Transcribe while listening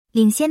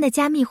领先的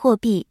加密货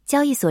币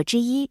交易所之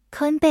一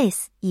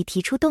Coinbase 已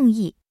提出动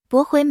议，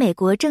驳回美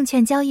国证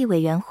券交易委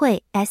员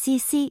会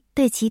SEC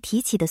对其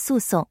提起的诉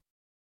讼。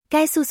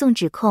该诉讼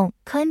指控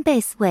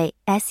Coinbase 为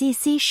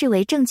SEC 视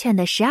为证券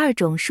的12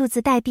种数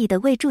字代币的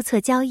未注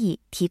册交易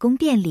提供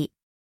便利。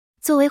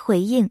作为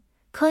回应，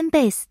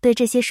 Coinbase 对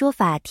这些说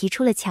法提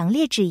出了强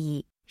烈质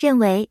疑，认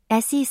为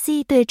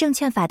SEC 对证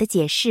券法的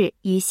解释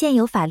与现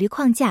有法律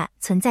框架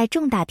存在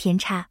重大偏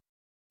差。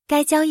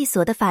该交易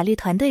所的法律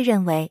团队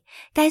认为，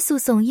该诉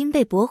讼应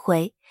被驳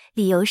回，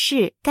理由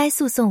是该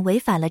诉讼违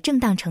反了正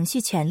当程序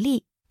权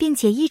利，并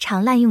且异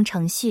常滥用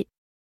程序。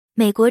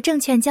美国证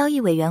券交易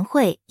委员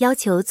会要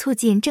求促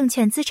进证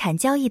券资产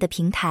交易的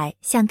平台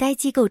向该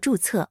机构注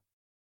册。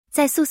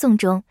在诉讼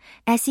中，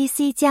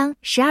 SEC 将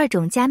12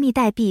种加密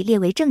代币列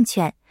为证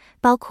券，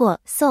包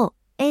括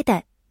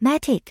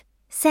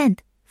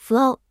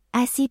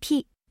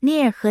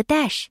Sol、ADA、Matic、Send、Flow、ICP、Near 和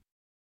Dash。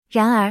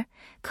 然而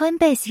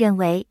Coinbase 认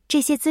为这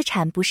些资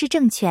产不是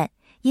证券，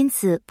因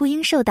此不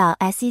应受到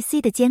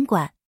SEC 的监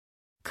管。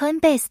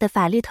Coinbase 的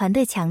法律团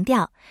队强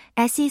调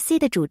SEC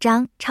的主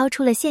张超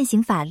出了现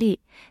行法律，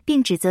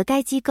并指责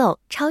该机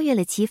构超越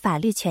了其法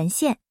律权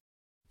限。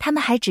他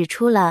们还指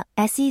出了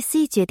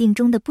SEC 决定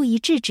中的不一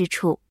致之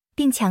处，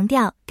并强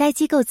调该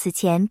机构此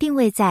前并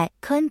未在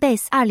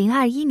Coinbase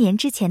 2021年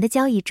之前的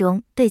交易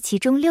中对其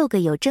中6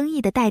个有争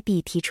议的代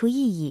币提出异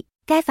议。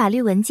该法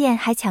律文件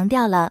还强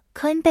调了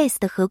Coinbase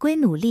的合规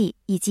努力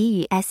以及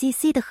与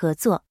SEC 的合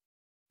作。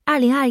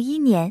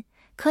2021年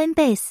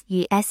Coinbase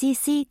与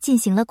SEC 进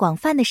行了广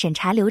泛的审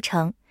查流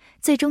程，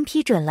最终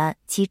批准了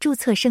其注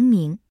册声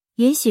明，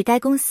允许该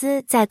公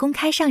司在公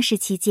开上市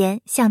期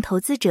间向投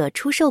资者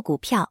出售股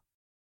票。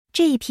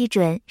这一批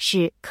准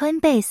使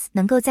Coinbase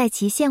能够在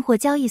其现货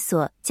交易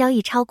所交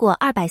易超过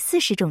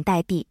240种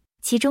代币，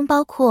其中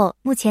包括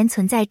目前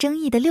存在争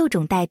议的6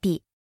种代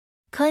币。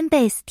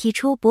Coinbase 提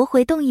出驳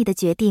回动议的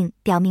决定，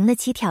表明了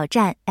其挑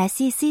战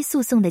SEC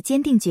诉讼的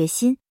坚定决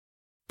心。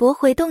驳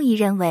回动议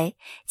认为，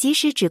即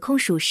使指控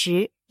属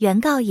实，原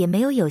告也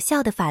没有有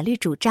效的法律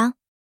主张。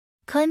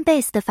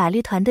Coinbase 的法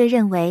律团队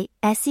认为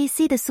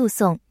SEC 的诉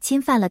讼侵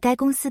犯了该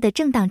公司的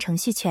正当程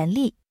序权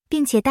利，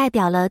并且代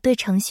表了对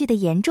程序的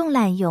严重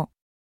滥用。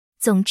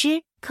总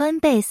之，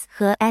 Coinbase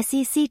和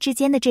SEC 之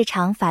间的这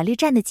场法律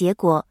战的结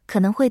果可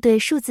能会对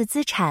数字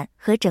资产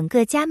和整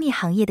个加密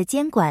行业的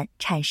监管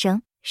产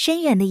生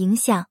深远的影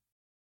响。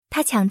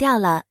他强调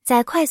了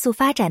在快速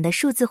发展的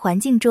数字环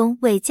境中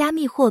为加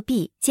密货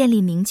币建立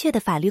明确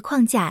的法律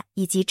框架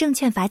以及证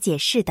券法解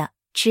释的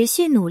持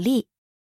续努力。